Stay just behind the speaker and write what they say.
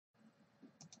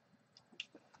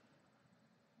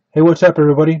Hey, what's up,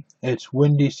 everybody? It's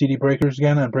Windy CD Breakers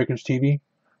again on Breakers TV.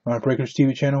 On Breakers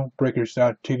TV channel,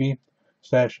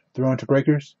 breakers.tv/Thrown to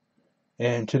Breakers.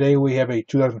 And today we have a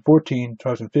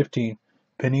 2014-2015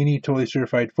 Panini Totally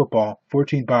Certified Football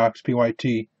 14 box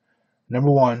PYT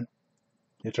number 1.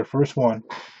 It's our first one.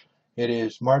 It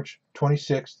is March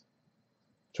 26th,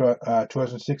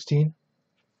 2016.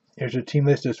 Here's a team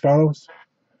list as follows: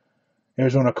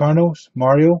 Arizona Cardinals,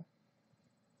 Mario;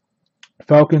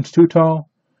 Falcons, Too Tall;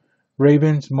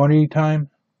 Ravens, Money Time;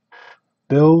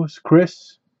 Bills,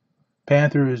 Chris;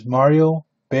 Panthers, Mario;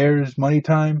 Bears, Money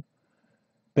Time;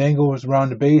 Bengals,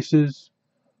 Round the Bases;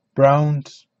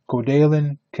 Browns,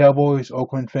 Godalen; Cowboys,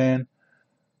 Oakland Fan;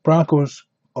 Broncos,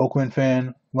 Oakland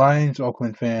Fan; Lions,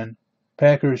 Oakland Fan;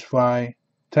 Packers, Fly;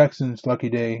 Texans, Lucky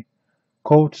Day;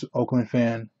 Colts, Oakland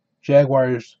Fan;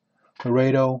 Jaguars,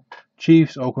 Laredo;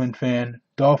 Chiefs, Oakland Fan;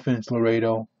 Dolphins,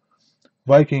 Laredo;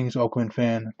 Vikings, Oakland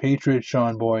Fan; Patriots,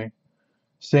 Sean Boy;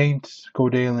 Saints,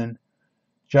 Godalen;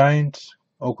 Giants,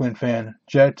 Oakland Fan;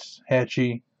 Jets,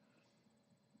 Hatchie;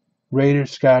 Raiders,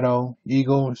 Scotto;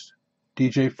 Eagles,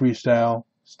 DJ Freestyle;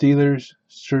 Steelers,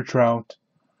 Sir Trout;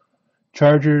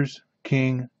 Chargers,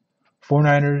 King;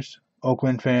 49ers,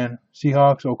 Oakland Fan;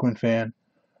 Seahawks, Oakland Fan;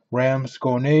 Rams,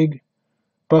 Gonig;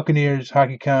 Buccaneers,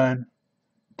 Hockey Con;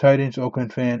 Titans,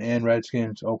 Oakland Fan; and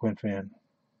Redskins, Oakland Fan.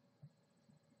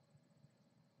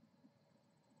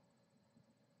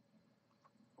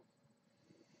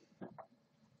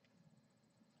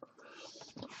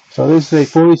 So this is a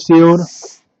fully sealed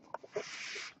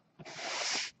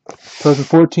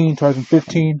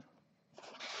 2014-2015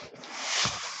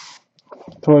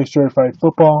 Totally Certified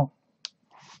Football.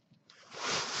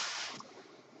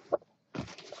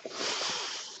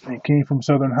 It came from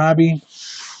Southern Hobby,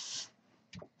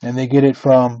 and they get it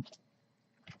from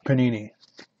Panini.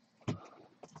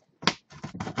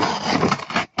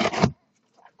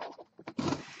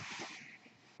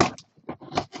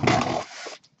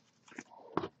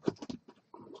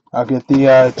 I'll get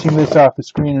the team list off the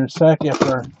screen in a sec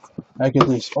after I get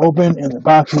this open and the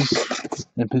boxes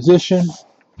in position.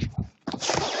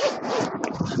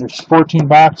 There's 14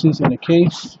 boxes in a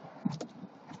case.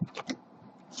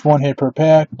 It's one hit per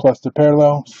pack plus the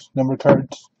parallels, number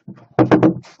cards.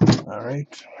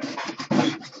 Alright.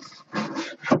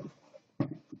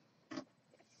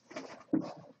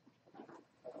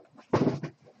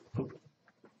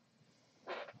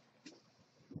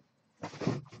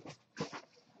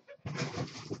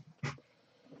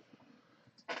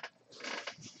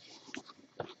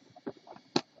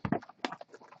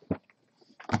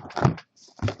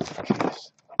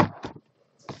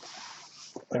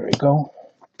 There we go.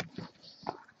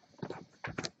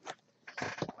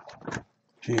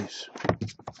 Jeez.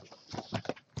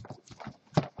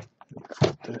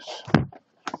 Flip this.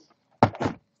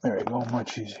 There we go,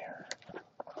 much easier.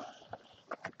 I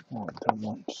want them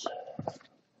once.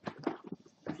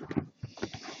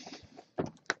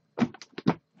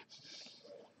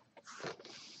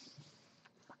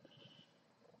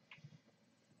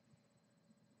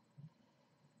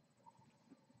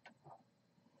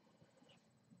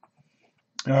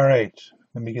 Alright,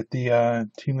 let me get the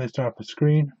team list off the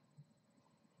screen.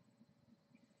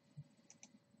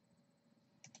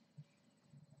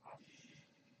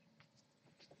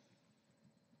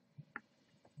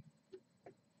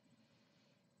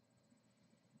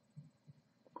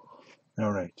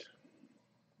 Alright.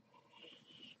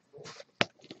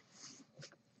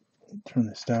 Turn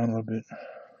this down a little bit.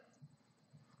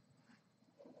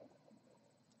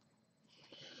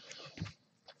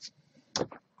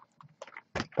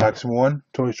 Box 1,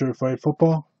 Totally Certified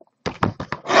Football.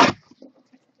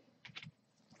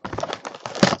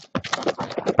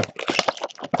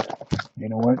 You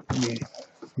know what? Let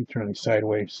me turn these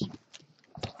sideways.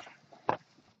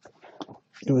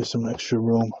 Give us some extra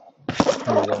room.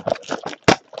 There we go.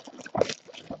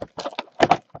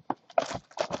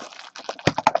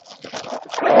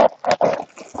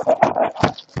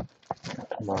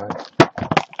 Come on.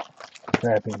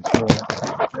 Wrapping through.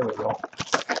 There we go.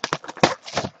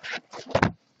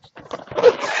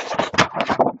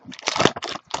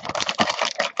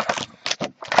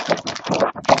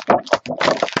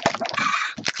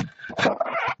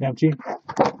 Empty.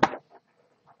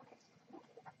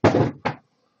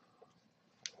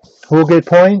 Who'll get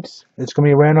points? It's going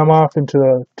to be random off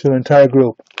into the entire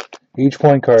group. Each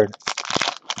point card.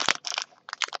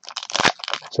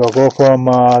 So I'll go from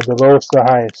the lowest to the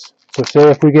highest. So say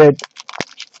if we get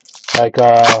like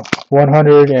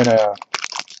 100 and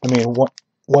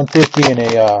 150 and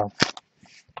a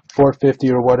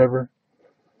 450 or whatever.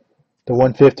 The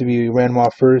 150 would be random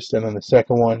off first, and then the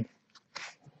second one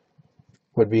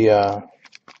would be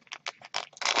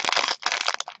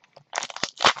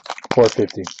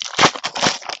 450.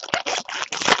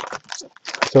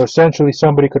 So essentially,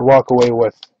 somebody could walk away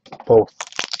with both.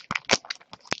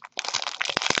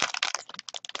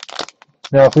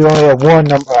 Now, if we only have one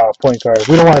point card,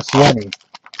 we don't want to see any.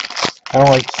 I don't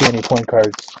like to see any point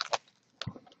cards.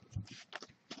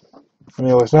 I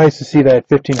mean, it was nice to see that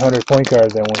 1,500 point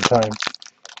cards at one time.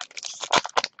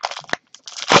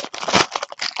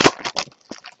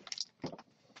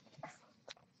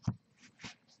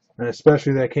 And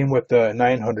especially that came with the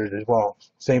 900 as well.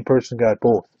 Same person got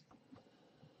both.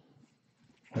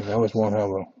 And that was one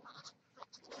hell of a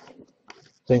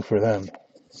thing for them.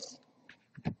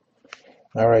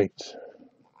 Alright.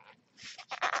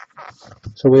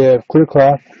 So we have Clear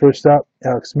Cloth. First up,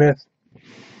 Alex Smith.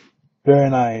 Very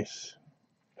nice.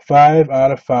 5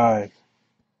 out of 5.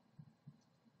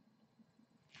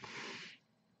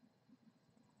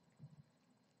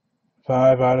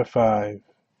 Five out of 5.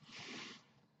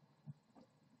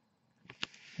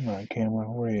 Come on, camera.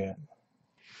 Where are you at?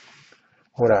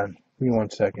 Hold on. Give me 1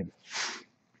 second.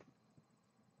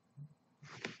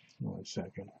 1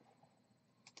 second.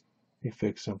 Let me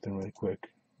fix something really quick.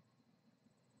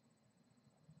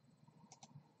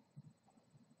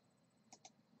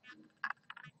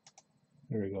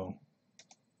 There we go.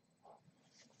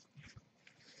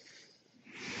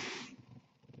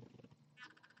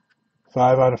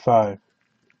 Five out of 5.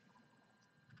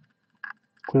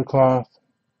 Clear Cloth,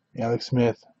 Alex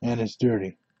Smith, and it's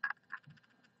dirty.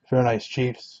 Very nice,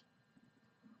 Chiefs.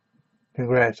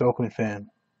 Congrats, Oakland fan.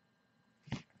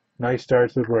 Nice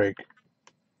start to the break.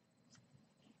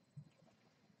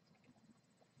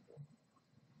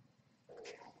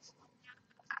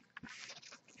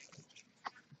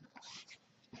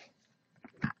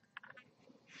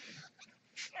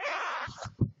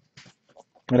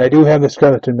 And I do have the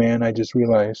Skeleton Man, I just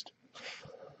realized.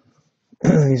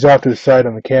 He's off to the side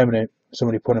on the cabinet.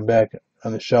 Somebody put him back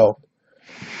on the shelf.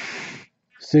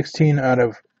 16 out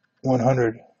of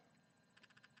 100.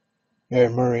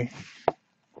 Aaron Murray.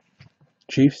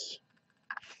 Chiefs.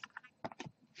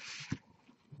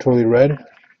 Totally red.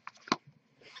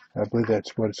 I believe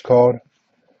that's what it's called.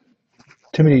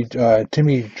 Timmy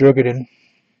Drugadin.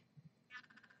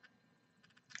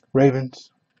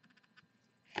 Ravens.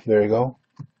 There you go.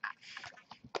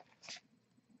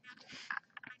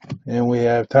 And we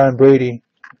have Tom Brady,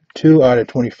 2 out of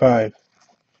 25.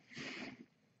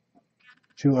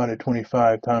 2 out of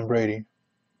 25, Tom Brady.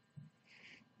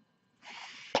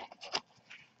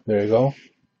 There you go.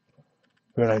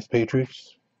 Very nice,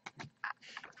 Patriots.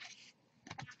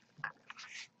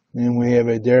 And we have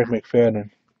a Derek McFadden,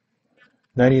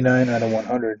 99 out of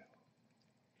 100.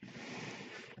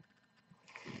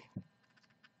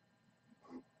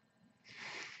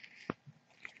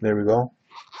 There we go.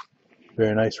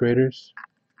 Very nice, Raiders.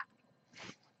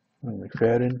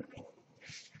 McFadden.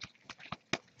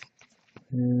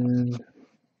 And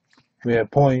we have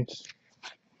points.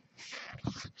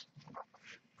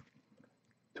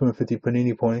 250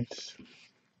 Panini points,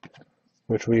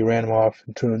 which we ran them off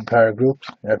into an entire group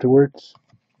afterwards.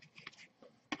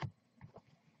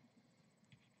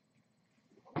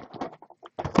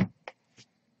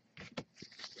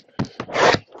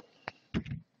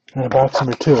 And box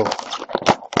number 2.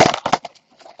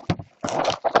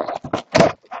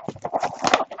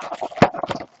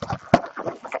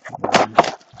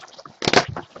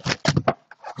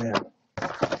 Yeah.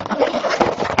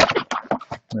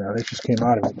 Yeah, they just came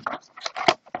out of it.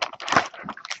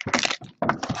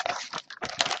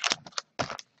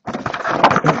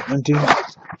 Empty.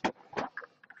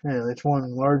 Yeah, that's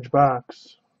one large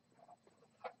box.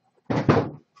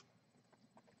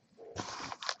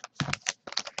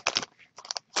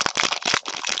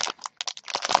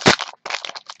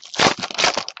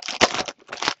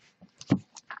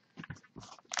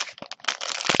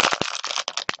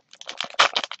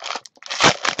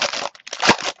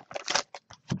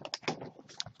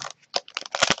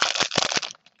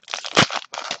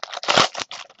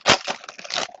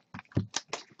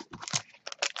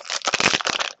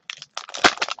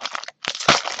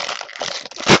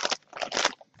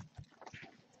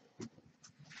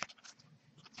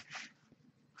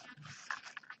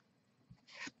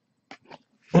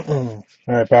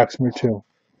 Alright, box number 2.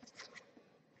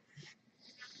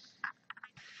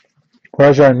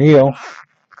 Rajon Neal,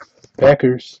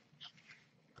 Packers.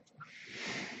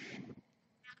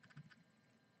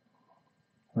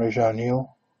 Rajon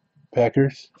Neal,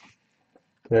 Packers.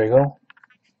 There you go.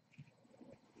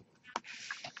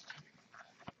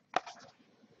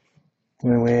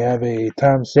 And we have a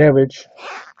Tom Savage,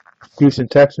 Houston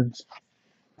Texans.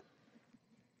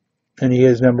 And he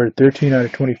is numbered 13 out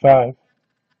of 25.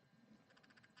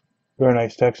 Very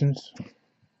nice Texans.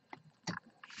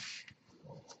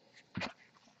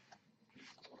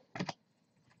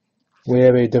 We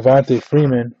have a Devontae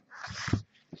Freeman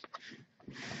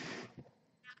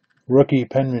rookie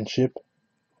penmanship.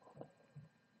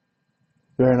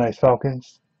 Very nice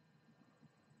Falcons.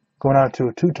 Going out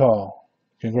to Too Tall.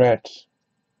 Congrats.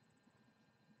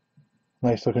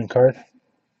 Nice looking card.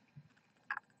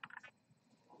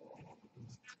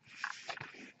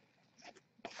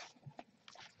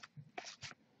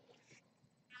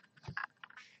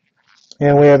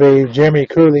 And we have a Jeremy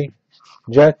Curley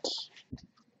Jets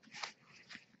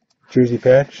jersey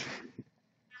patch.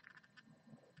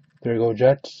 There you go,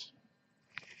 Jets.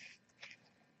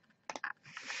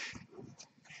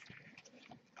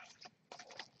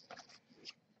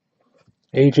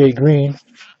 AJ Green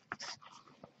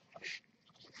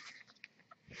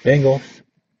Bengals.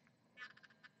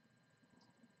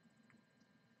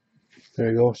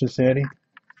 There you go, Cincinnati.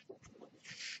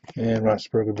 And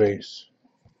Rossburger base.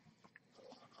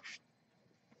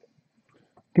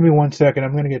 Give me 1 second.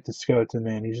 I'm going to get the skeleton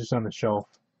man. He's just on the shelf.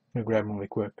 I'm going to grab him really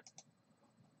quick.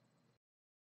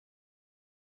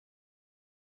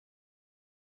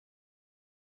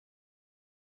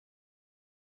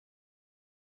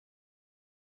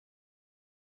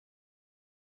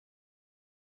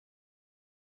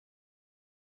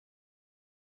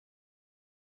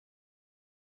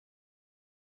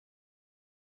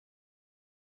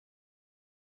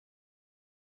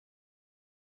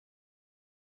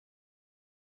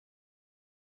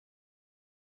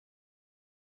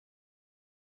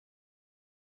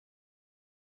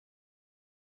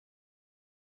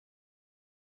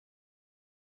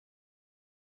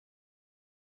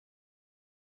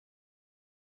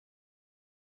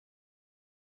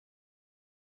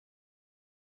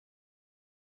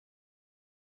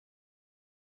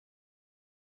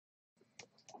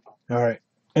 Alright,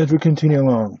 as we continue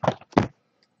along.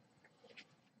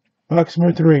 Box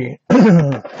number 3.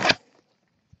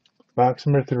 Box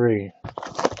number 3.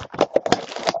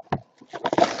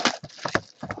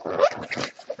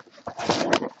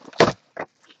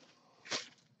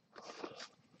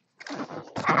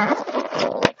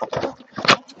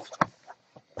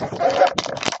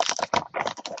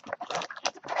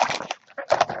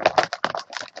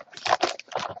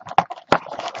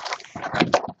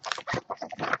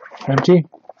 Empty.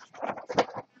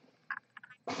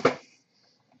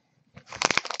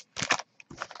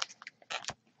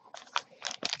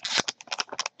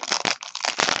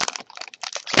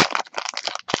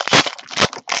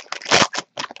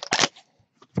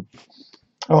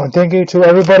 Oh, and thank you to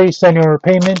everybody sending your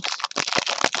payments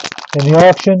in the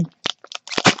auction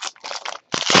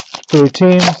to the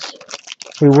teams.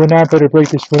 We would not be able to break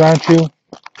this without you.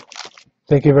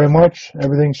 Thank you very much.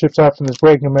 Everything ships out from this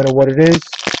break no matter what it is.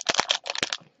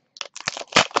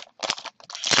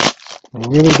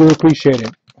 We really do appreciate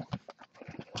it.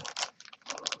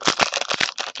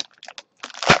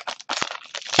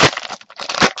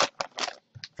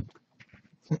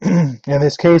 And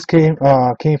this case came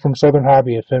from Southern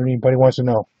Hobby, if anybody wants to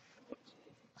know.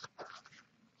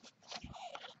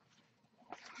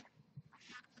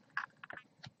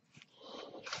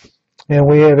 And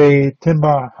we have a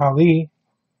Timba Ali.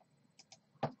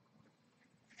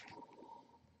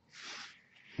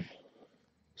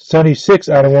 '76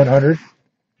 out of 100.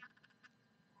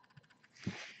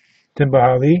 Timba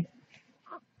Ali.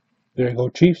 There you go,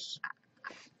 Chiefs.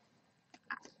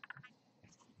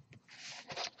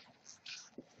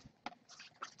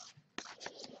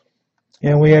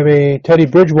 And we have a Teddy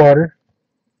Bridgewater,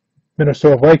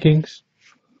 Minnesota Vikings.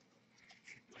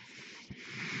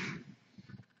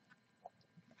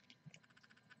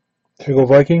 There you go,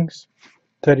 Vikings.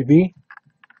 Teddy B.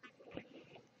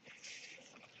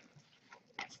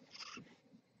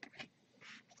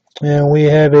 And we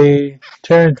have a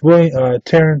Terrence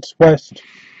West.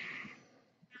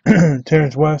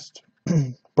 Terrence West,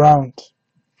 Browns.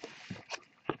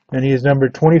 And he is number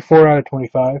 24 out of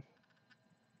 25.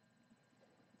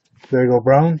 There you go,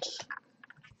 Browns.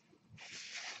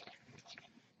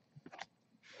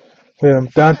 We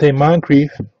have Dante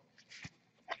Moncrief,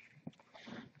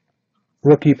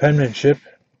 rookie penmanship.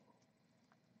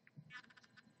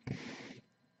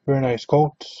 Very nice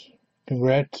Colts.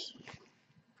 Congrats.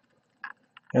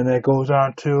 And that goes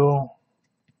on to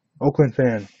Oakland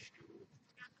fan.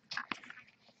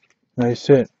 Nice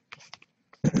hit.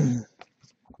 And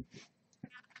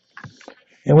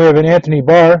we have an Anthony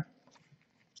Barr,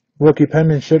 rookie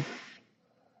penmanship,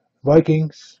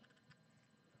 Vikings.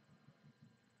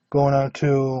 Going on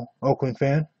to Oakland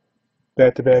fan.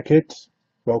 Back-to-back hits.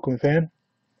 Oakland fan.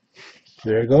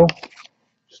 There you go.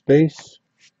 Space.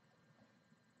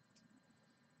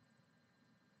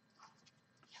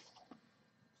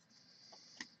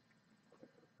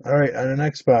 Alright, on the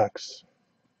next box.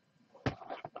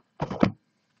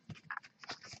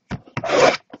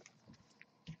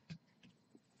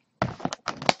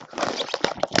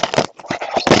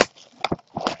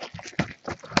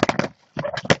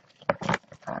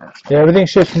 Yeah, everything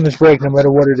shifts from this break no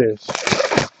matter what it is.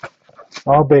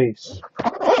 All base.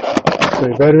 So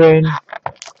your veteran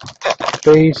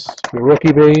base, your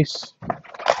rookie base,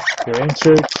 your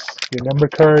inserts, your number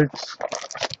cards,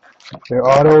 your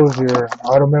autos, your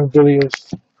auto memorabilia,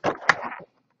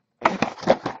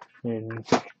 and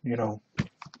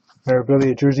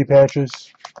memorabilia jersey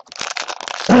patches.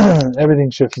 Everything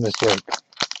shifts from this break.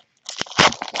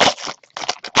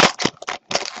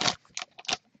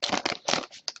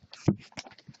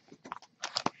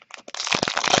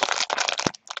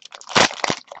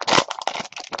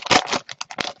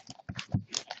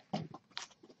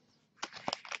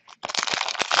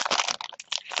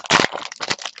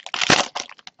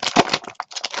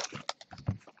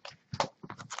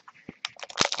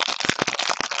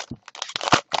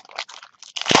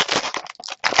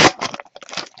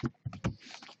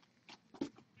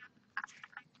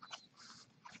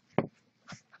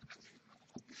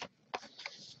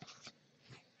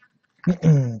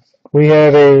 We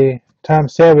have a Tom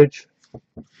Savage,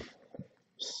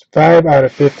 5 out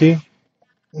of 50.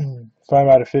 5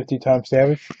 out of 50 Tom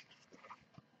Savage.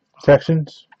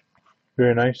 Texans.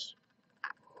 Very nice.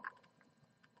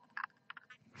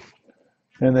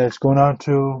 And that's going on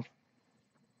to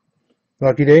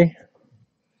Lucky Day.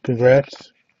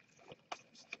 Congrats.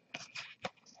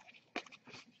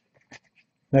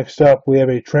 Next up, we have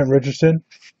a Trent Richardson.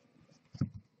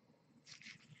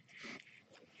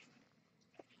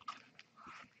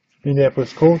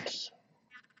 Indianapolis Colts.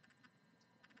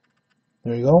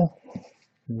 There you go.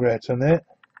 Congrats on that.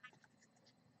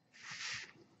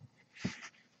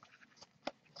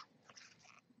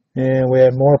 And we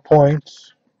have more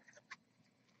points.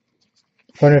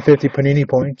 150 Panini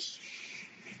points.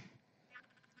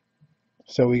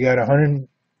 So we got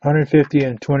 150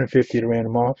 and 250 to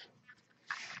random off.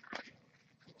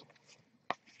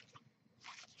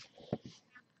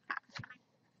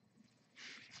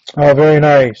 Oh, very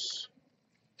nice.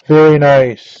 Very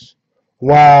nice.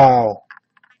 Wow.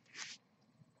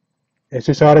 Is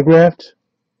this autographed?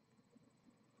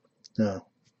 No.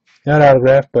 Not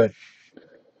autographed, but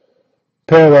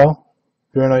parallel.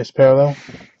 Very nice parallel.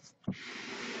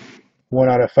 1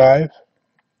 out of 5.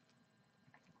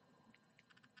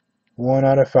 1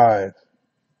 out of 5.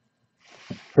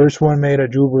 First one made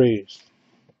of Drew Brees.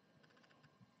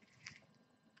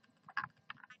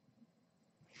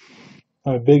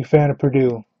 I'm a big fan of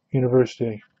Purdue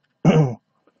University.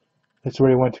 That's where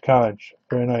he went to college.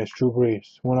 Very nice. Drew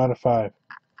Brees. 1 out of 5.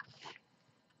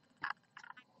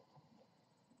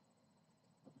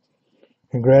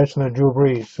 Congrats on the Drew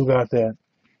Brees. Who got that?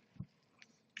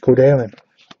 Kodalen.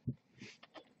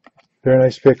 Very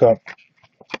nice pickup.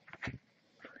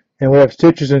 And we have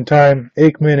Stitches in Time,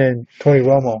 Aikman and Tony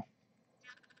Romo.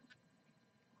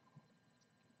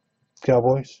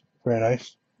 Cowboys. Very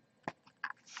nice.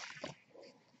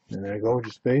 And there you go,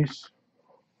 just base.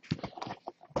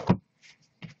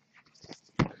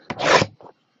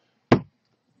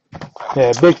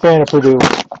 Yeah, big fan of Purdue.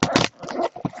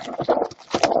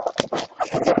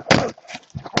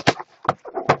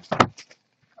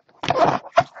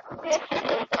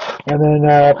 And then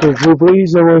after Drew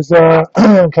Brees, there was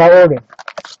Kyle Orton.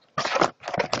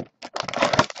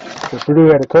 So Purdue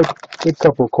had a good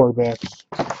couple of quarterbacks.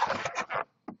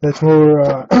 That's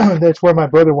where that's where my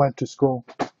brother went to school.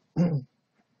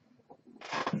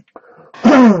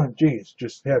 Jeez,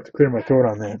 just have to clear my throat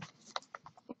on that.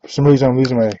 For some reason, I'm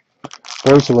losing my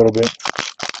voice a little bit.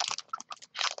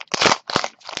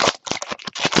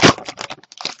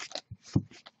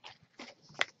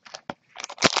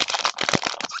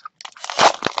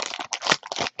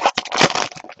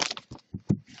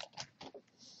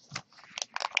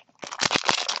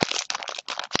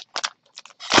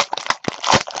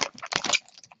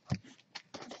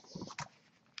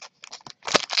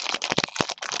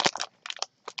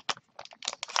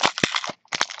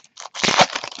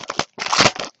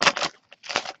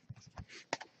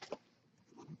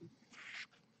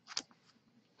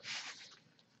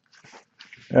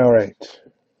 All right.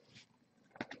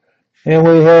 And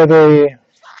we have a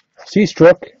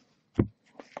C-Struck.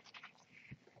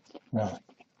 Kind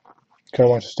of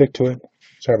wants to stick to it.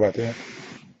 Sorry about that.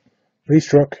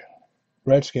 C-Struck.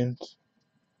 Redskins.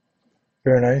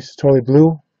 Very nice. Totally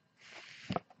blue.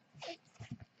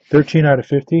 13 out of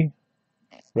 50.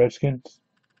 Redskins.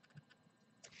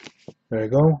 There you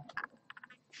go.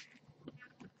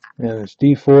 And it's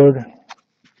D Ford.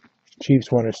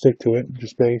 Chiefs want to stick to it,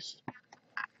 just base.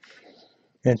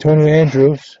 Antonio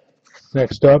Andrews,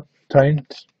 next up,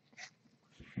 Titans.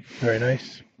 Very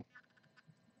nice.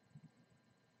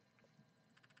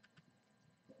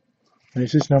 And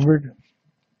is this numbered?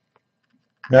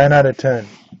 9 out of 10.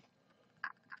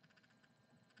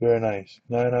 Very nice.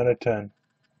 9 out of 10.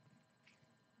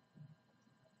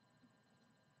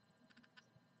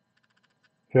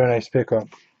 Very nice pickup.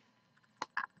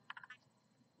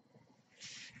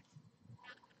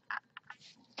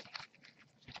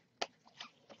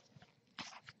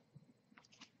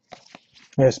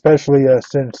 And especially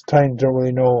since Titans don't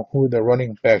really know who their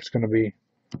running back's going to be,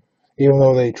 even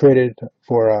though they traded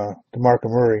for DeMarco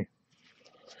Murray.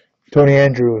 Tony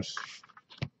Andrews,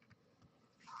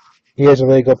 he has a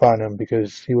leg up on him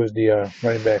because he was the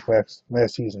running back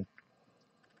last season.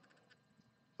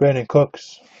 Brandon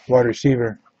Cooks, wide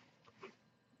receiver.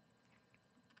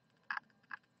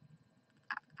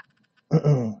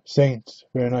 Saints,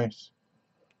 very nice.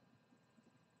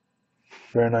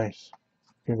 Very nice.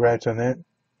 Congrats on that.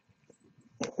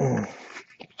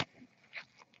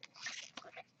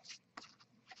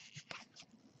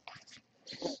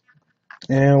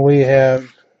 And we have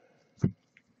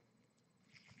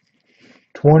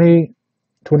 29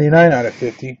 out of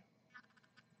 50.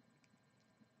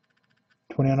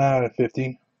 29 out of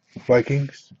 50.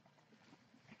 Vikings.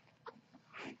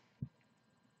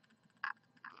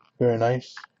 Very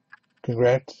nice.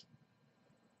 Congrats.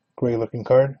 Great looking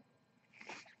card.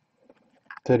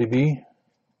 Teddy B.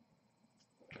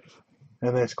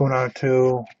 And then it's going on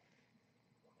to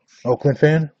Oakland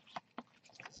fan.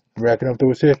 Racking up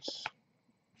those hits.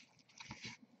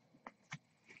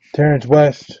 Terrence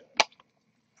West.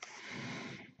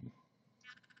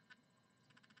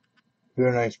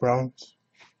 Very nice Browns.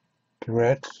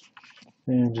 Congrats.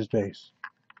 And just base.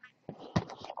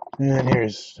 And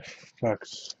here's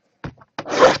box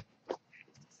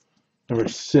number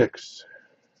 6.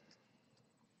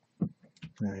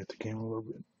 I hit the camera a little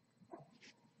bit.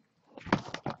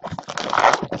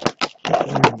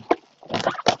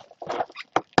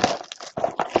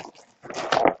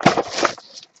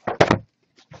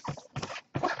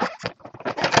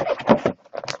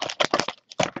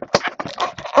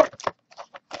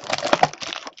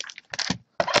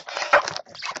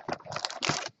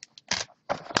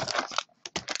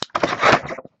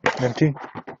 Empty.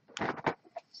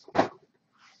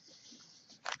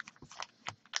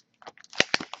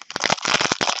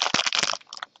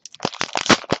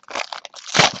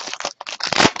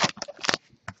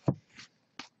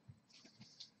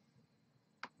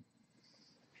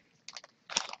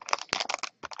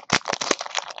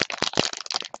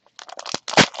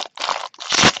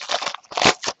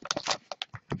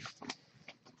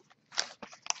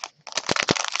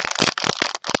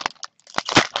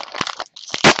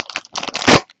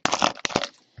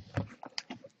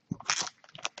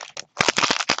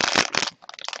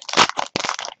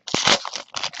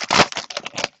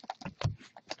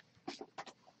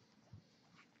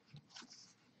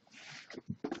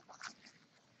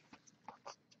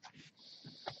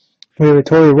 We have a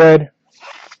totally red.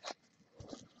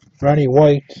 Ronnie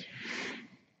White.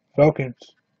 Falcons.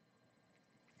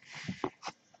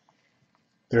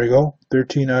 There you go.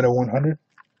 13 out of 100.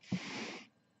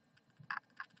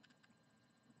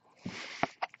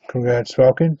 Congrats,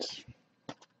 Falcons.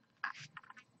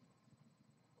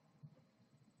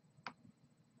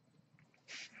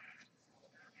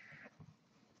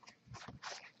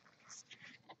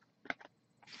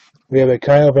 We have a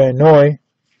Kyle Van Noy.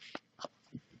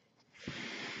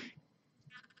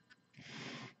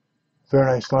 Very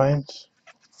nice Lions.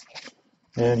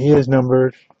 And he is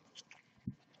numbered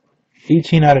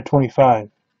 18 out of 25.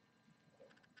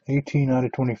 18 out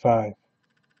of 25.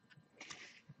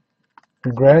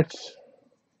 Congrats.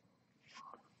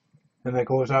 And that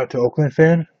goes out to Oakland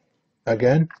fan.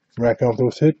 Again, racking up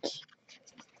those hits.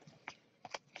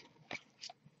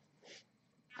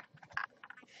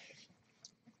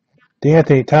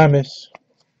 D'Anthony Thomas.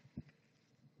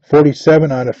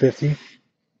 47 out of 50.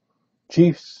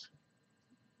 Chiefs.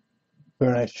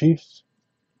 Very nice Chiefs.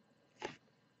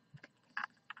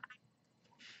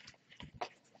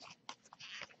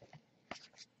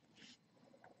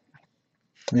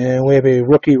 And we have a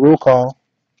rookie roll call.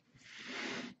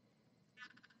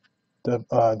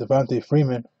 Devontae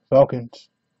Freeman, Falcons.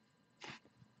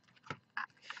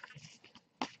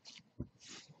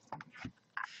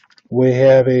 We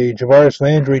have a Javaris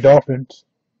Landry, Dolphins.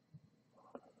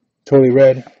 Totally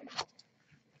red.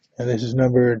 And this is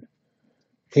numbered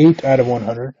 8 out of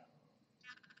 100.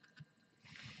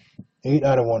 8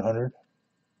 out of 100.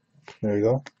 There you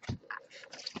go.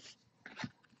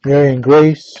 Marion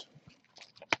Grace,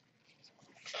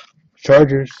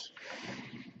 Chargers.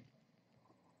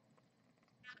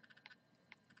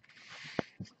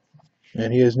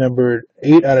 And he is numbered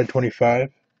 8 out of 25.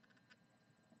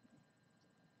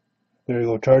 There you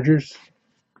go, Chargers.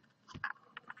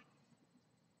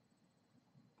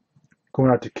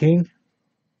 Going out to King.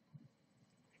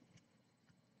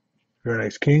 Very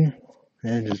nice King.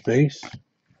 And his base.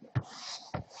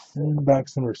 And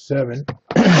box number 7.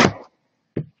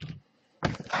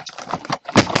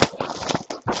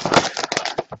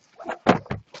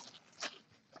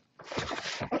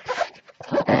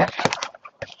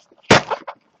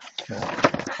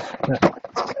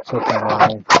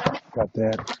 Got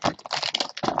that.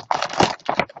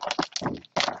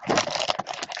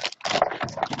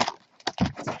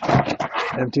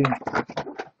 Empty.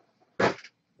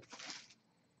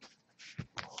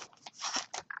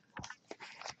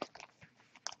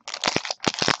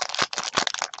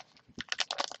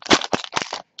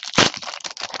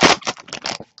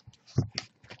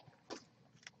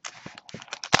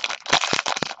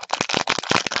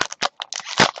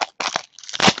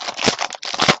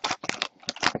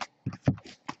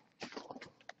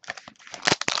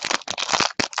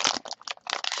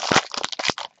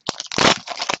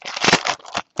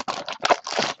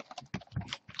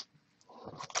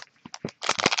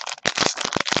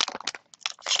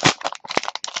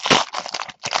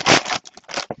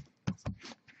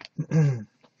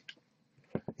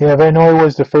 Yeah, Van Noy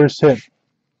was the first hit.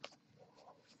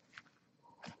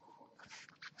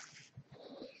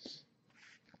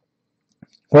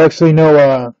 Well, actually,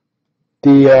 no.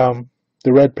 The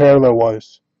red parallel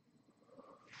was.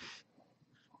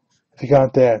 If you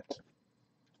count that.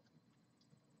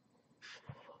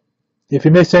 If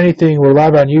you miss anything, we're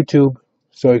live on YouTube,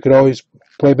 so you could always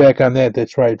play back on that.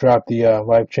 That's where I dropped the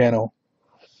live channel.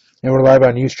 And we're live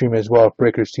on Ustream as well if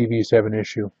Breakers TVs have an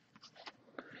issue.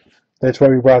 That's why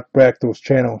we brought back those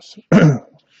channels.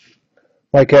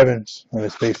 Mike Evans. Oh,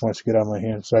 this base wants to get on my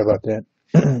hand. Sorry about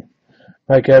that.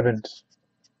 Mike Evans.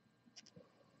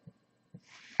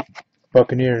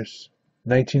 Buccaneers.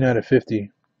 19 out of 50.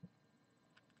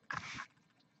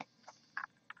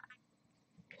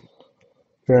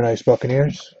 Very nice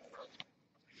Buccaneers.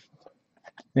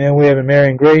 And we have a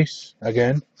Marion Grace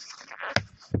again.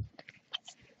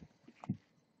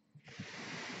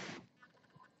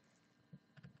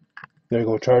 There you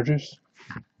go, Chargers.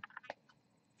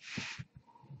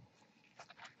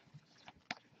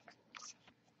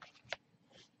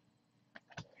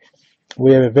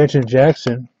 We have a Vincent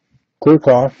Jackson. Clear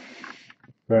cloth.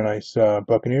 Very nice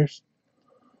Buccaneers.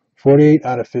 48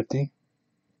 out of 50.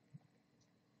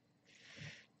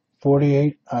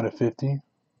 48 out of 50.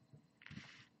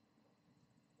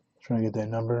 Trying to get that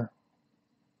number.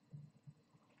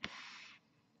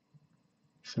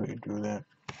 See if we can do that.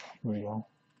 Here we go.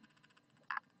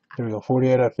 There we go.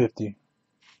 48 out of 50.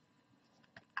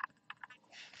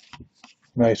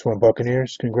 Nice one,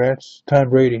 Buccaneers. Congrats. Tom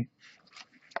Brady.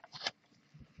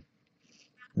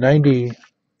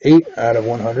 98 out of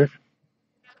 100.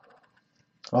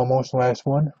 Almost the last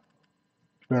one.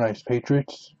 Very nice,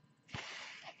 Patriots.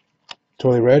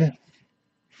 Totally red.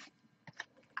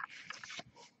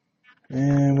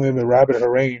 And we have a Robert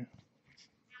Harain.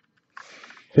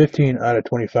 15 out of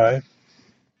 25.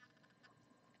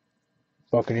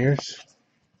 Buccaneers.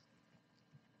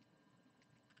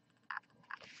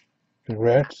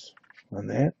 Congrats on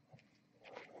that.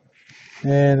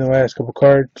 And the last couple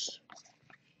cards.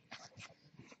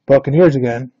 Buccaneers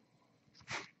again.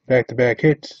 Back-to-back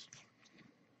hits.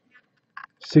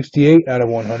 68 out of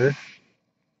 100.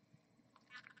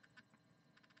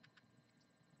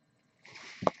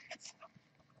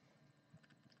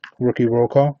 Rookie roll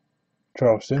call.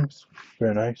 Charles Sims.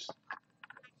 Very nice.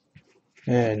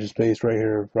 And just base right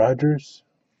here of Rodgers.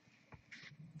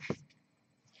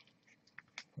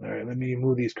 Alright, let me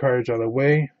move these cards out of the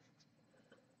way.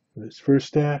 This first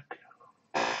stack.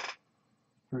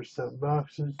 First set of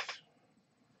boxes.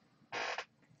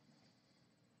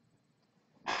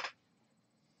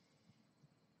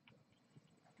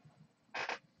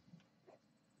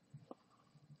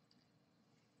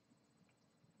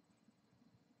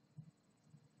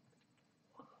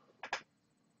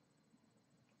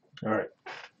 Alright.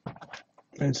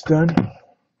 It's done.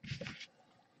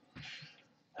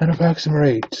 And box number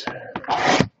 8.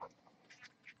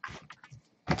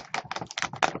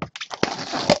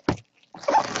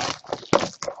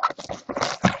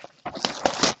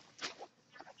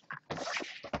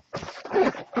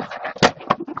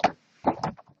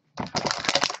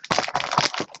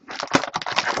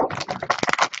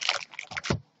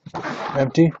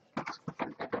 Empty.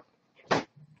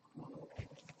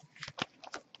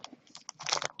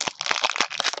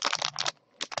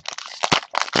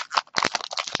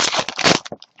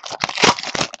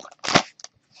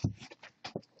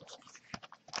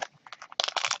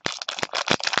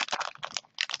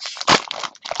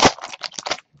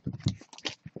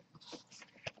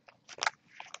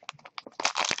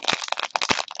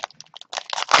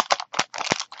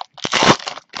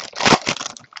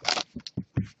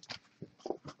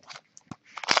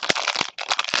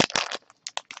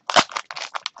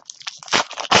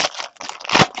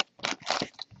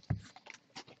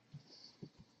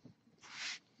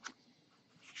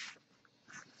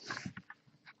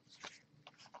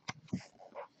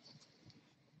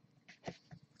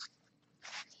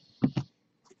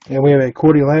 And we have a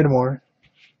Cordy Lattimore.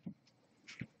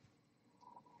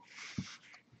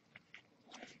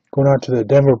 Going out to the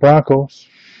Denver Broncos.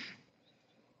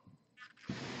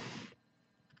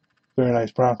 Very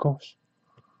nice Broncos.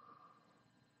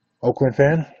 Oakland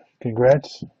fan,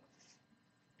 congrats.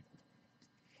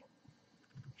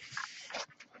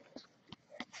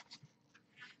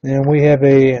 And we have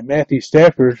a Matthew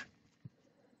Stafford.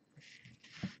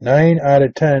 9 out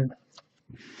of 10.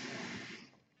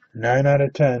 9 out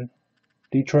of 10.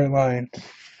 Detroit Lions.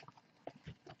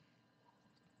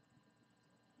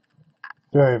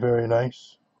 Very, very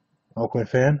nice. Oakland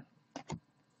fan.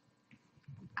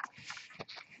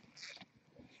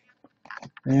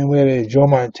 And we have a Joe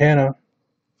Montana.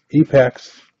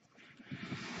 Epex.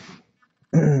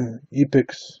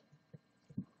 Epex.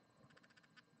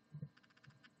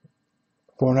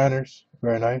 49ers.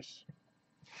 Very nice.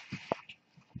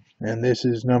 And this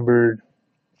is numbered.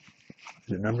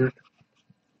 Is it numbered?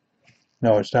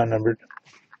 No, it's not numbered.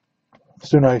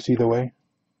 Still nice either way.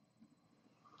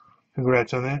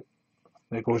 Congrats on that.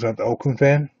 That goes out to Oakland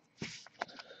fan.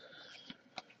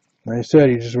 Like I said,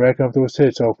 you just racking up those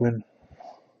hits, Oakland.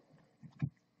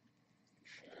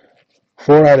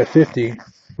 4 out of 50.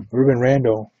 Ruben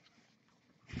Randall.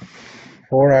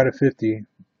 4 out of 50.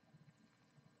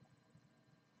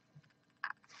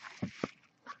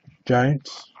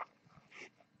 Giants.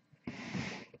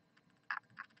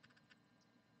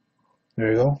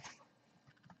 There you go.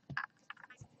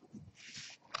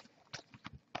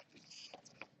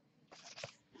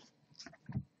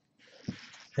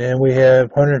 And we have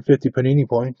 150 Panini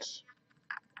points.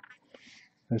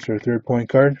 That's our third point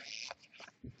card.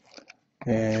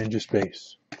 And just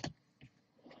base.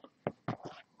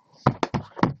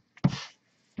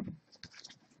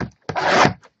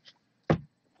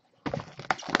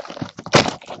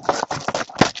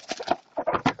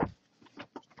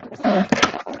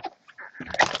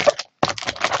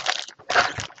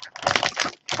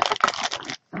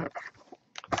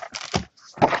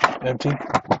 Empty.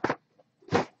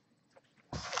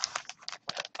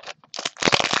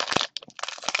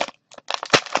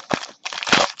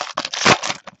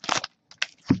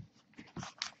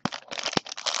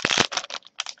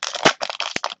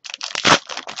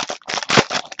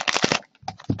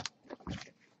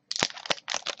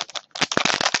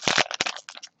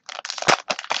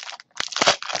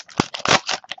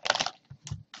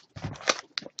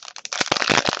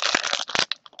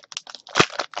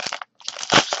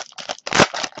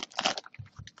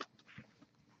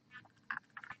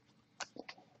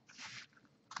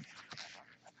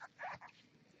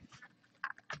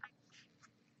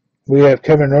 We have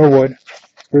Kevin Norwood.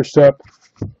 First up,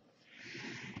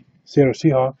 Seattle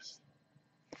Seahawks.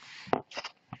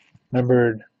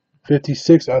 Numbered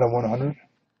 56 out of 100.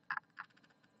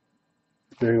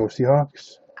 There you go,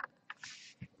 Seahawks.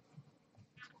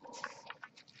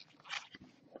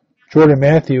 Jordan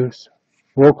Matthews.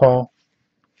 Roll call.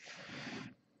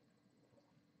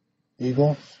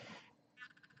 Eagles.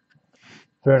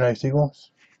 Very nice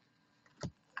Eagles.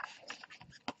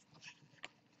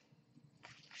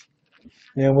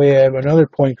 And we have another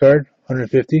point card,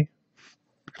 150.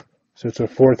 So it's our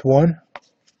fourth one.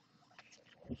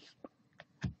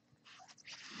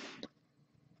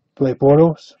 Blake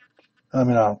Bortles.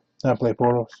 Not Blake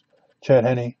Bortles. Chad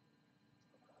Henne.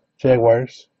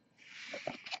 Jaguars.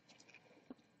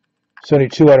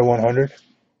 72 out of 100.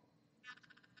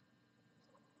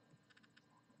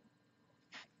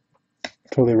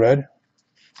 Totally red.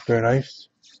 Very nice.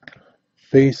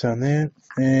 Base on that.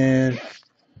 And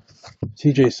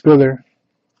TJ Spiller.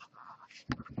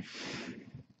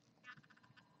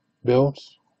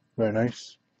 Bills. Very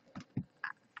nice.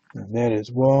 And that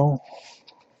as well.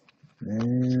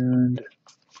 And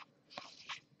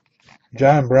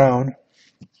John Brown.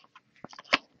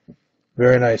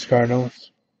 Very nice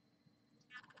Cardinals.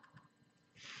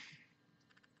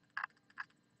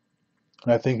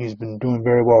 I think he's been doing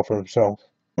very well for himself.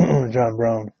 John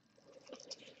Brown.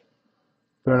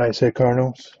 Very nice hit,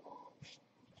 Cardinals.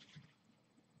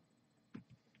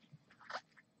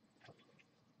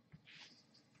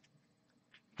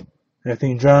 I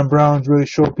think John Brown's really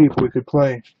showed people he could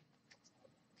play.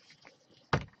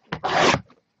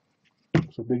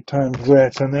 So big time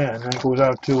congrats on that. And that goes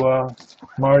out to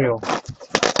Mario.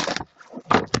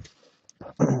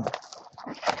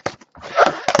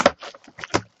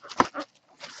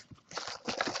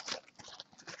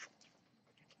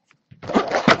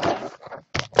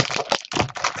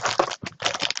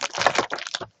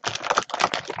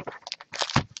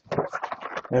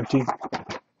 Empty.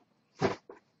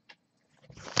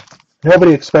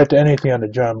 Nobody expected anything on the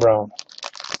John Brown.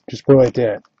 Just put it like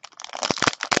that.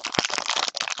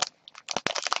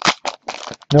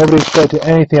 Nobody expected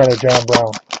anything out of John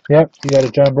Brown. Yep, you got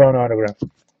a John Brown autograph.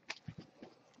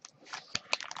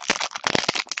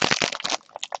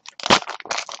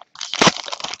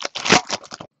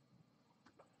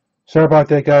 Sorry about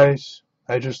that, guys.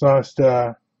 I just lost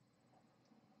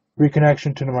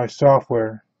reconnection to my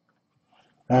software.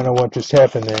 I don't know what just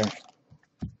happened there.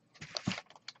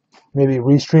 Maybe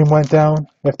Restream went down.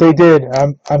 If they did,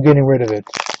 I'm getting rid of it.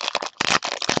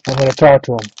 I'm going to talk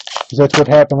to them, because that's what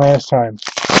happened last time.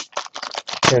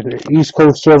 The East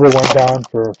Coast server went down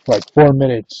for like 4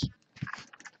 minutes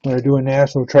when they're doing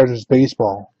National Treasures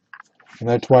baseball, and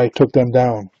that's why I took them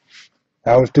down.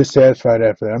 I was dissatisfied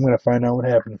after that. I'm going to find out what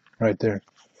happened right there.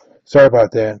 Sorry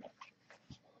about that.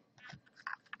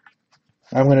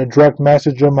 I'm going to direct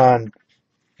message them on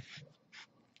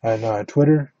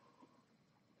Twitter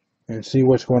and see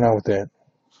what's going on with that.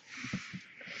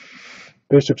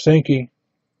 Bishop Sankey.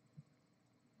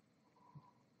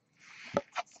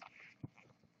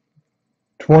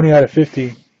 $20 out of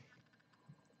 $50.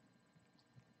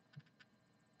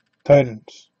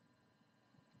 Titans.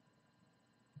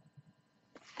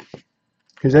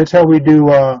 Because that's how we do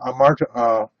a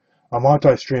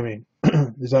multi-streaming.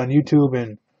 It's on YouTube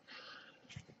and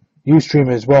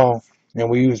Ustream as well. And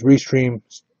we use Restream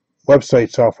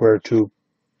website software to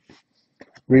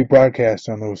rebroadcast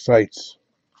on those sites.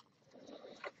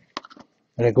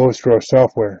 And it goes through our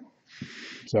software.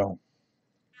 So,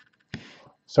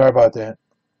 sorry about that.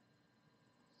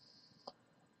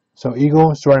 So,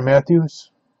 Eagles, Jordan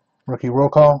Matthews, rookie roll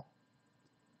call.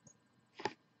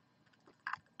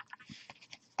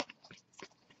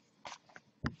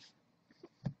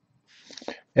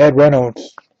 Ed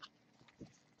Reynolds.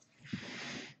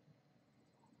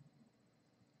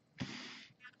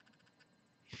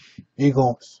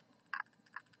 Eagles.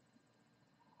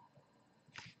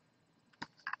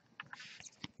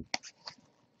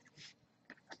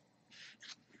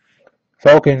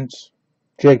 Falcons,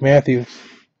 Jake Matthews.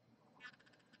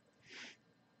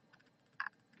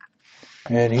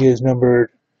 And he is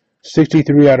numbered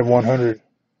 63 out of 100.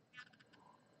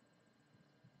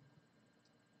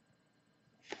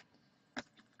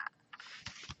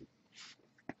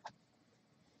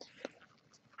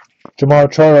 Jamal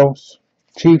Charles,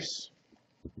 Chiefs.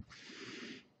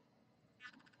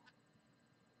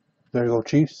 There you go,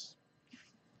 Chiefs.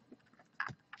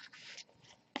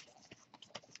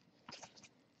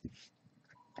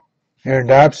 Aaron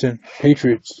Dobson,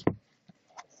 Patriots.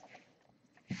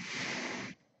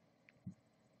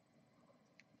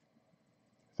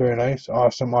 Very nice,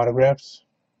 awesome autographs.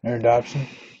 Aaron Dobson,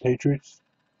 Patriots.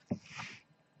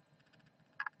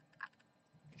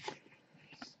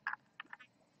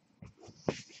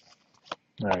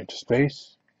 Alright,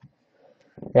 space.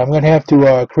 Yeah, I'm going to have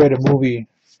to create a movie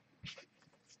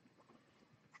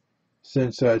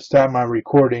since it stopped my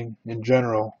recording in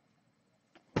general.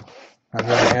 I'm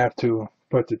going to have to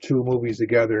put the two movies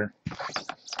together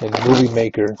in Movie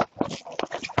Maker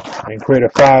and create a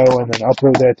file and then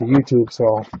upload that to YouTube,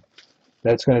 so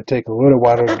that's going to take a little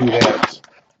while to do that.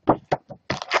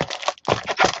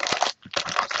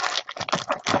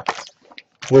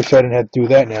 Wish I didn't have to do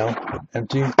that now.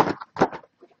 Empty.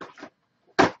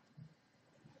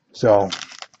 So,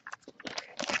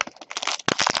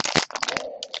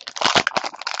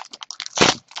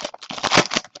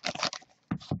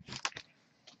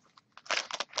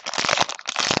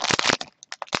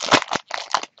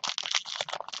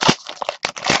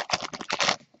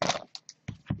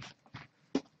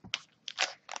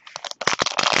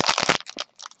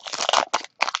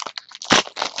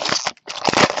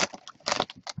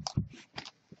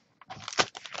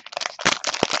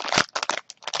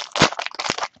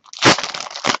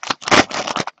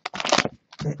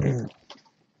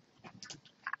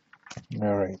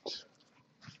 all right.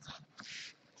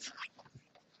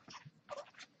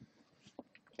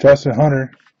 Justin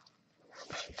Hunter,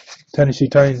 Tennessee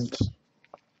Titans.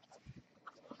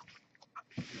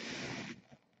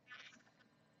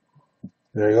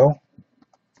 There you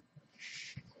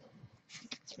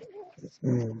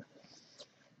go.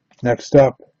 Next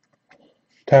up,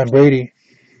 Tom Brady.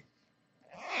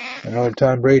 Another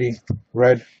Tom Brady,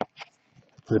 red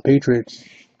for the Patriots.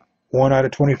 1 out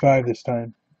of 25 this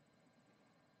time.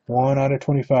 1 out of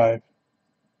 25.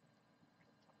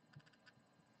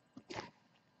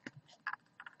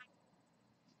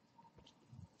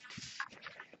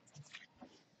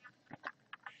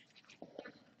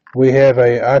 We have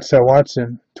a Atsa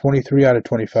Watson, 23 out of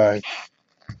 25.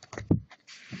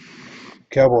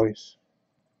 Cowboys.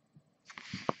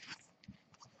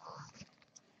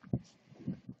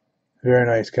 Very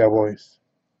nice, Cowboys.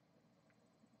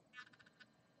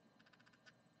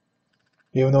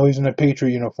 Even though he's in a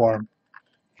Patriot uniform.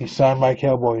 He's signed by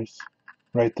Cowboys.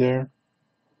 Right there.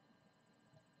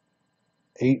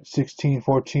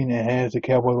 8/16/14, and it has the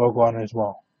Cowboy logo on it as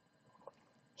well.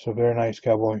 So very nice,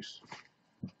 Cowboys.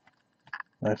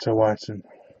 That's a Watson.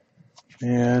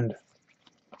 And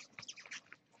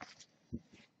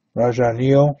Rajah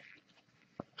Neal.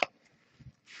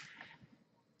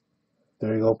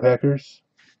 There you go, Packers.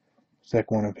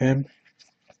 Second one of him.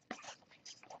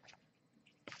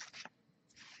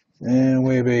 And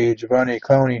we have a Giovanni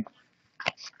Clowney,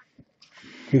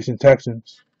 Houston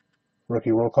Texans,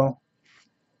 rookie roll call.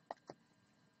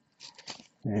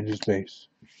 And just base.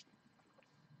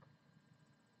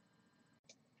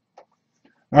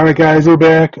 Alright guys, we're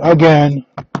back again.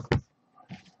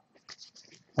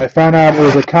 I found out it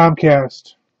was a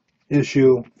Comcast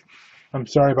issue. I'm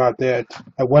sorry about that.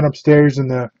 I went upstairs and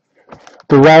the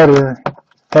router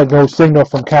had no signal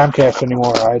from Comcast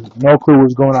anymore. I had no clue what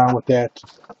was going on with that.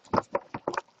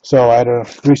 So I had to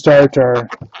restart our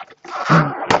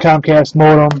Comcast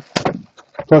modem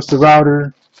plus the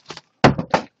router.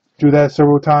 Do that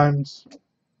several times.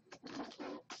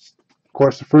 Of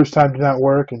course, the first time did not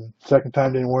work, and the second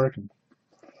time didn't work. And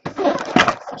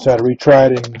so I had to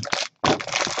retry it, and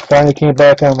finally came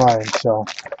back online. So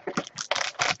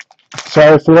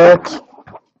sorry for that.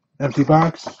 Empty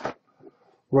box.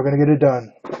 We're gonna get it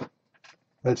done.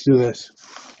 Let's do this.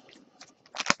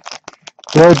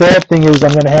 The only bad thing is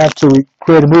I'm gonna have to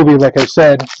create a movie, like I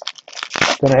said.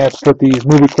 Gonna have to put these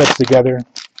movie clips together.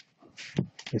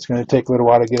 It's gonna take a little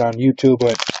while to get on YouTube,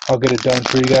 but I'll get it done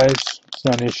for you guys. It's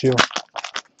not an issue.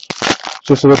 It's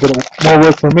just a little bit more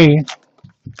work for me.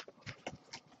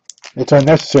 It's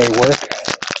unnecessary work.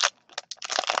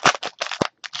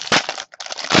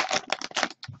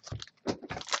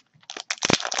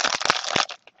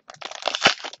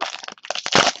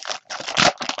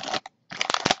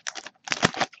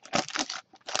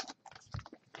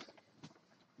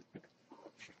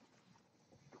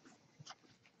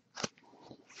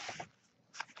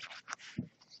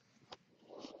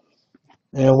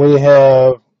 And we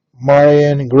have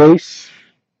Marion Grace,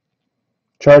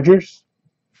 Chargers,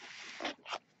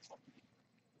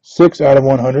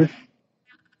 6/100.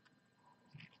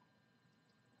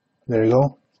 There you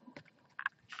go.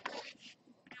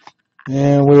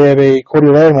 And we have a Cody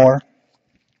Lattimore,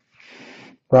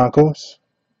 Broncos.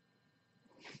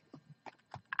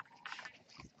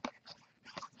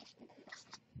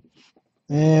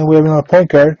 And we have another point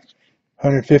guard,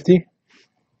 150.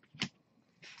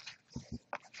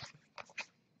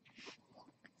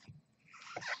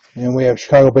 And we have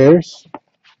Chicago Bears,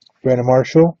 Brandon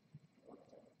Marshall,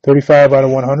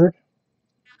 35/100.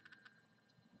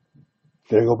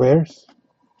 There you go, Bears.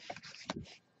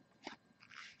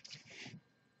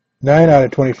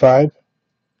 9/25.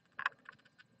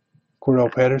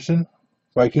 Cordell Patterson,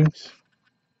 Vikings.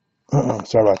 Sorry about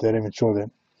that, I didn't even show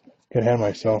that. Can't hand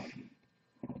myself.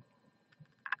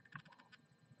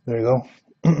 There you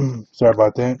go. Sorry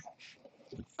about that.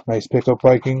 Nice pickup,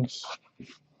 Vikings.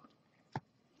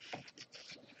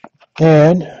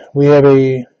 And we have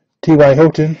a T.Y.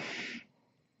 Hilton.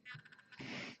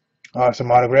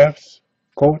 Some autographs.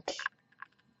 Colts.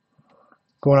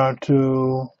 Going on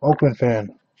to Oakland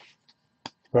fan.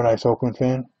 Very nice Oakland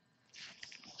fan.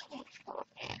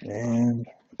 And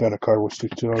then a card will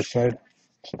stick to the other side.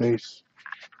 Space.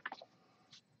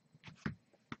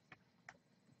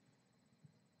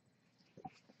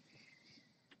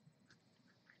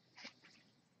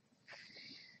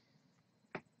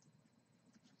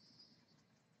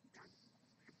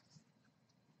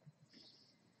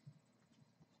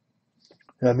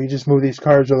 Let me just move these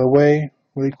cards out of the way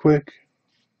really quick.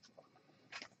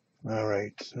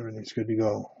 Alright, everything's good to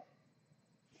go.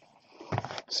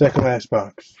 Second last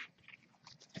box.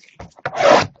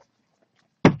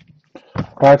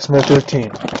 Box number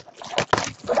 13.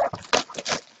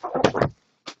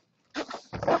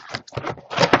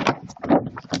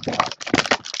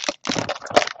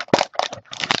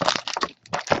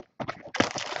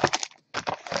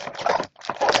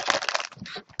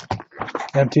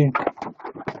 Empty.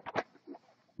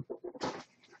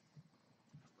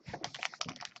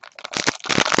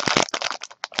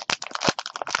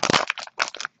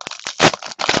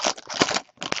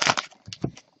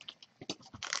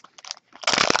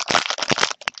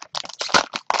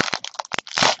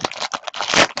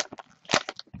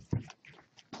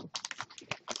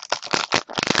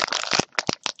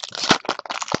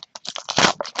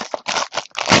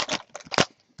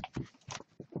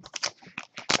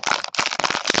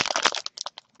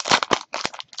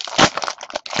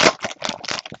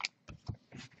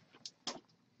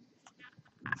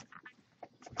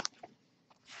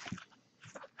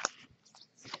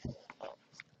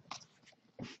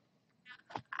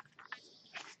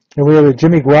 And we have a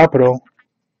Jimmy Garoppolo.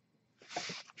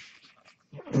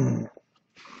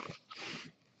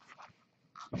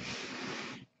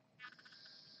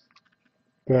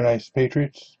 Very nice,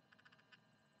 Patriots.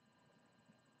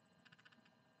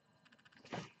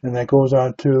 And that goes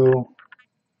on to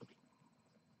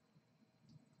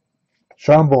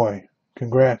Sean Boy.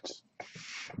 Congrats.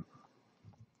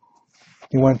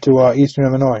 He went to Eastern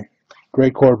Illinois.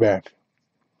 Great quarterback.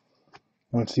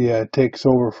 Once he takes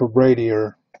over for Brady,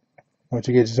 or once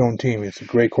he gets his own team, it's a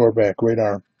great quarterback, great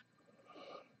arm.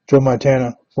 Joe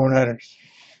Montana, 49ers.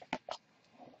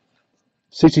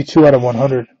 62 out of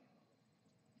 100.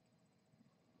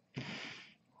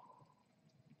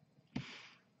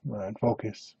 Alright,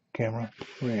 focus. Camera.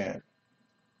 Where you at?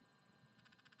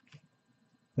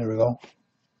 There we go.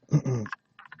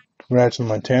 Congrats on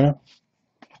Montana.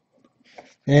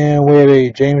 And we have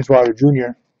a James Wilder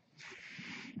Jr.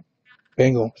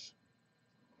 Bengals.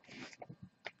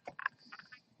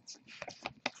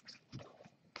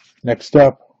 Next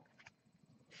up,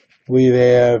 we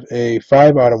have a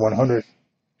 5 out of 100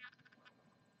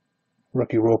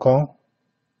 rookie roll call.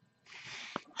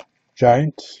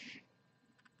 Giants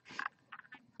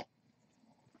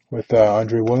with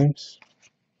Andre Williams.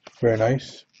 Very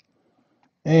nice.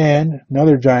 And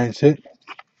another Giants hit.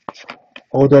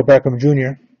 Odell Beckham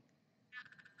Jr.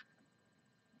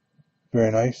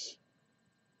 Very nice.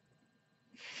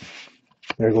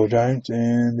 There go Giants.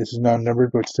 And this is not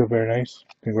numbered, but still very nice.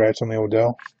 Congrats on the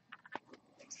Odell.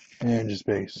 And just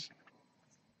base.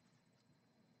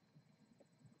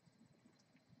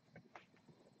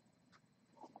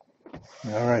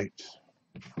 Alright.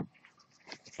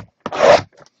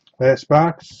 Last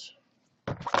box.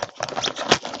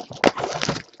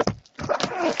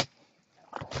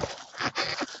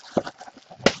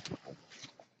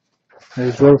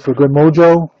 There's road for Good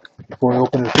Mojo before I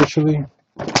open it officially.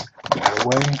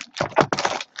 Away.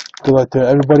 Good luck to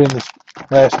everybody in this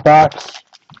last box.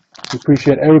 We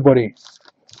appreciate everybody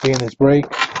being this break.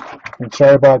 And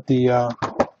sorry about the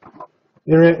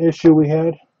internet issue we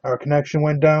had. Our connection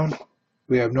went down.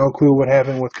 We have no clue what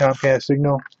happened with Comcast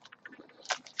signal.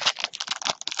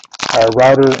 Our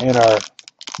router and our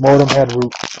modem had to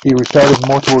be restarted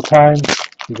multiple times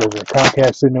because the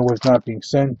Comcast signal was not being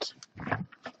sent.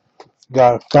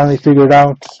 Got finally figured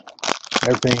out.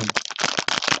 Everything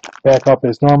back up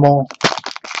as normal.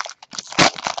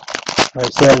 Like I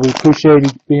said, we appreciate you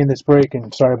being this break,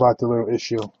 and sorry about the little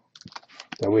issue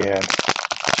that we had.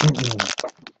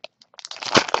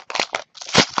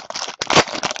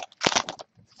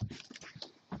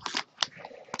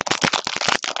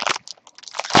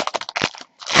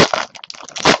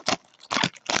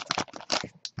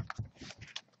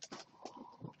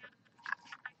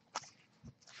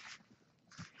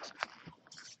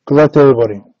 Good luck to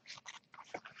everybody.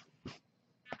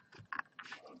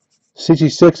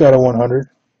 66 out of 100.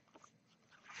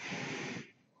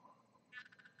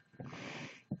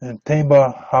 And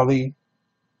Tamba Ali.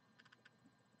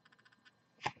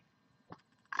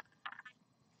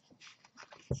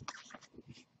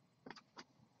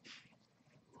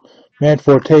 Matt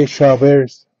Forte, Chicago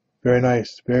Bears. Very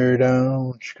nice. Bear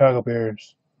down, Chicago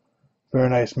Bears. Very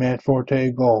nice. Matt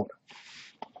Forte, gold.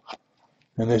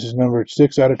 And this is numbered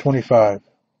 6 out of 25.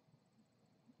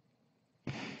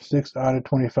 6 out of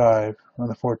 25 on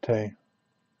the Forte.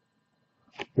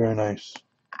 Very nice.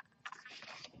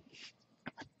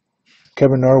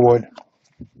 Kevin Norwood.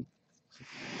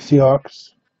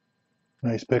 Seahawks.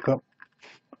 Nice pickup.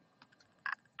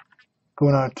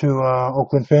 Going on to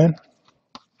Oakland fan.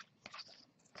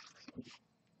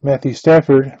 Matthew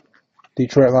Stafford.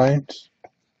 Detroit Lions.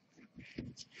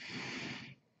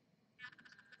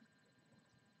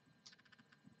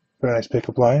 Very nice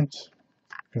pickup, Lions.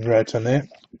 Congrats on that.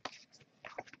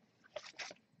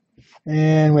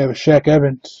 And we have a Shaq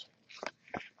Evans.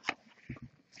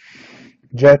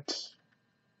 Jets.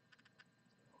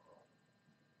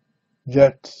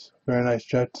 Jets. Very nice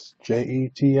Jets. Jets.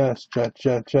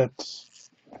 Jets.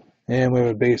 And we have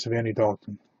a base of Andy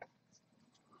Dalton.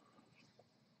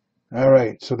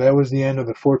 Alright, so that was the end of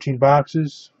the 14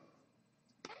 boxes.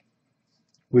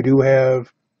 We do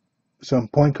have some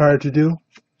point card to do.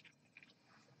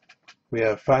 We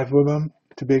have 5 of them,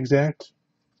 to be exact.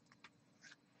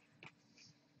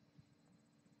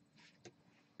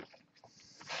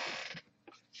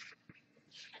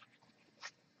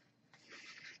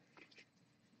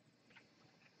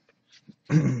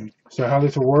 So how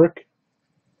this will work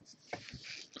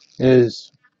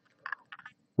is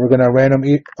we're gonna random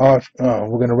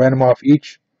off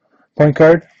each point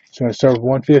card. So I'm gonna start with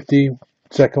 150,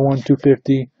 second one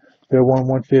 250, third one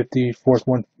 150, fourth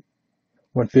one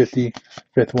 150,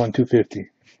 fifth one 250.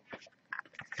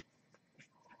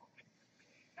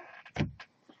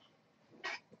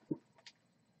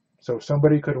 So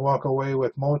somebody could walk away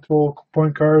with multiple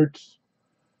point cards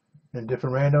and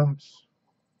different randoms,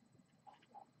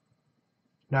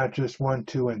 not just 1,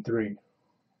 2, and 3.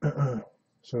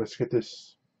 So let's get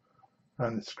this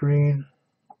on the screen.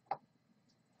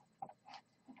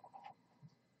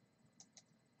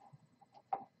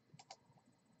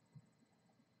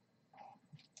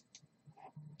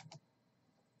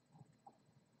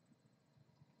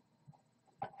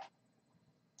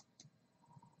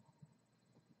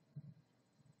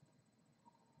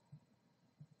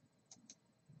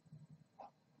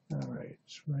 All right,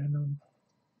 it's random.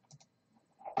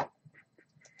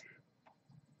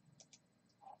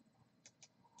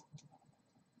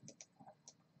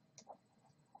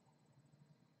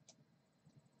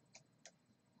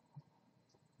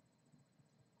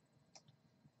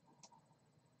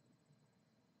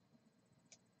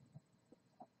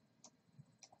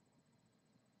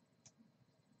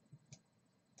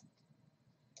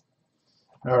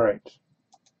 All right.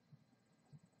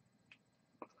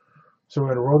 So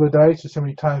we're going to roll the dice to see how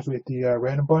many times we hit the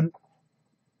random button.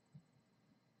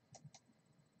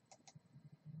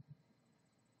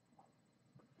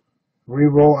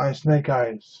 Re-roll on Snake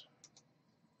Eyes.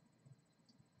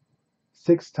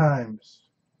 6 times.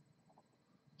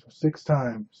 So 6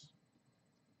 times.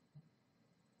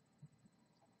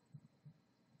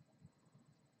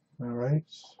 All right.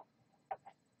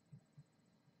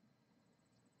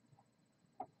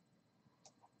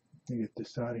 Let me get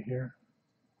this out of here.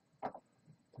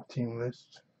 The team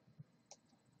list.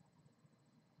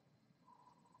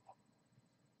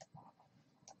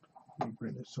 Let me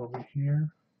bring this over here.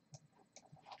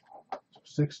 So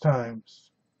 6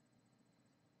 times.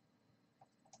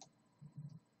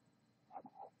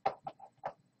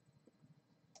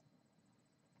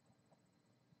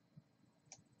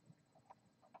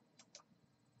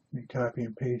 You copy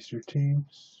and paste your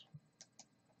teams.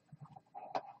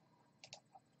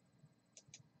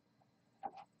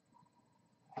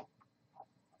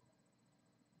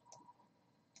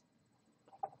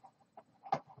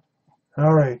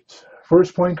 All right.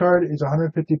 First point card is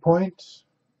 150 points.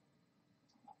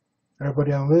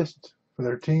 Everybody on the list for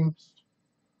their teams.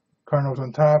 Cardinals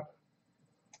on top.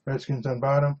 Redskins on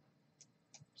bottom.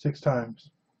 6 times.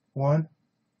 1,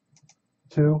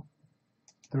 2,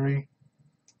 3,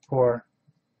 4,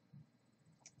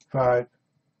 5,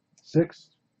 6.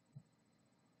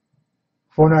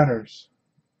 49ers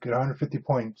get 150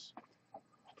 points.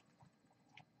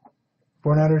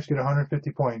 49ers get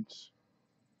 150 points.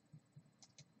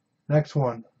 Next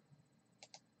one.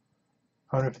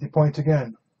 150 points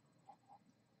again.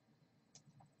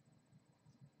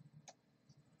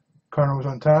 Cardinals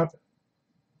on top.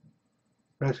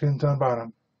 Redskins on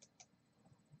bottom.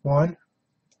 1,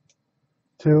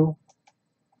 2,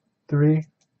 3,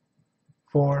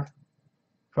 4,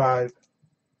 5,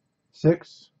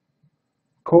 6.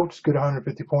 Colts get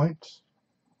 150 points.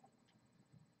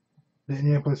 The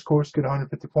Indianapolis Colts get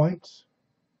 150 points.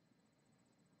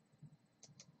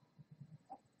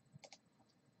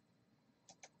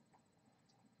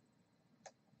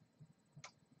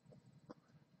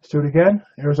 Let's do it again.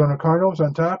 Arizona Cardinals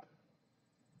on top.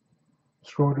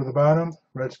 Scroll to the bottom.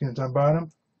 Redskins on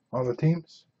bottom. All the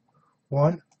teams.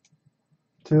 1,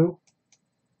 2,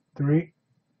 3,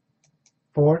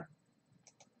 4,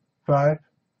 5,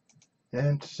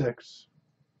 and 6.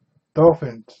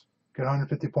 Dolphins get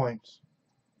 150 points.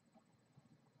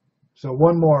 So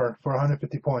one more for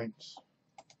 150 points.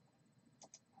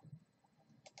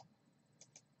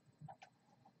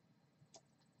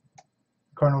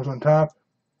 Cardinals on top.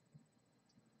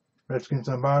 Redskins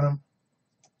on bottom.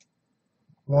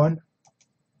 1,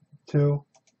 2,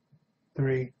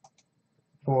 3,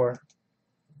 4,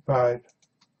 5,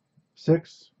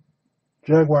 6.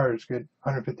 Jaguars get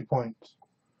 150 points.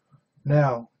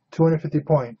 Now, 250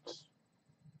 points.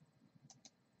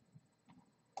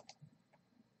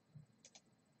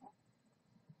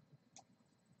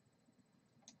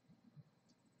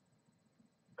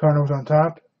 Cardinals on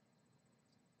top.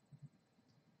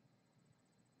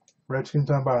 Redskins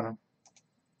on bottom.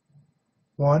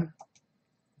 1,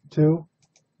 2,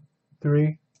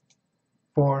 3,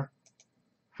 4,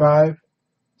 5,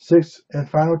 6, and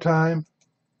final time.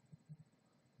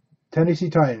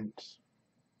 Tennessee Titans.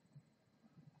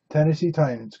 Tennessee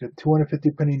Titans get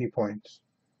 250 Panini points.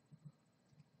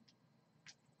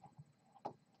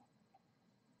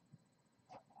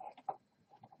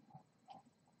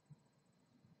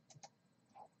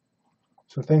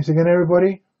 So thanks again,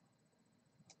 everybody.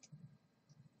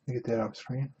 Let me get that off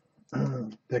screen.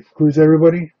 That concludes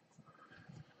everybody.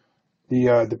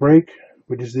 The break.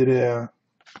 We just did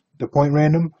the point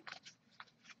random.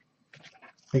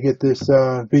 to get this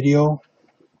video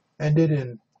ended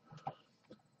and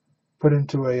put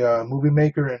into a movie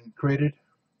maker and created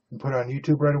and put on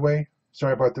YouTube right away.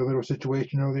 Sorry about the little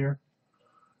situation earlier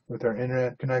with our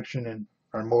internet connection and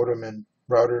our modem and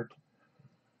router.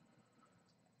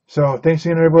 So thanks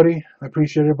again, everybody. I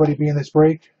appreciate everybody being this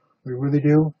break. We really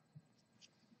do.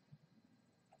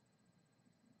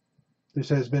 This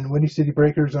has been Windy City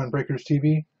Breakers on Breakers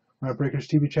TV. On our Breakers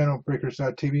TV channel,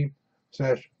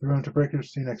 breakers.tv/Return to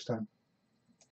Breakers. See you next time.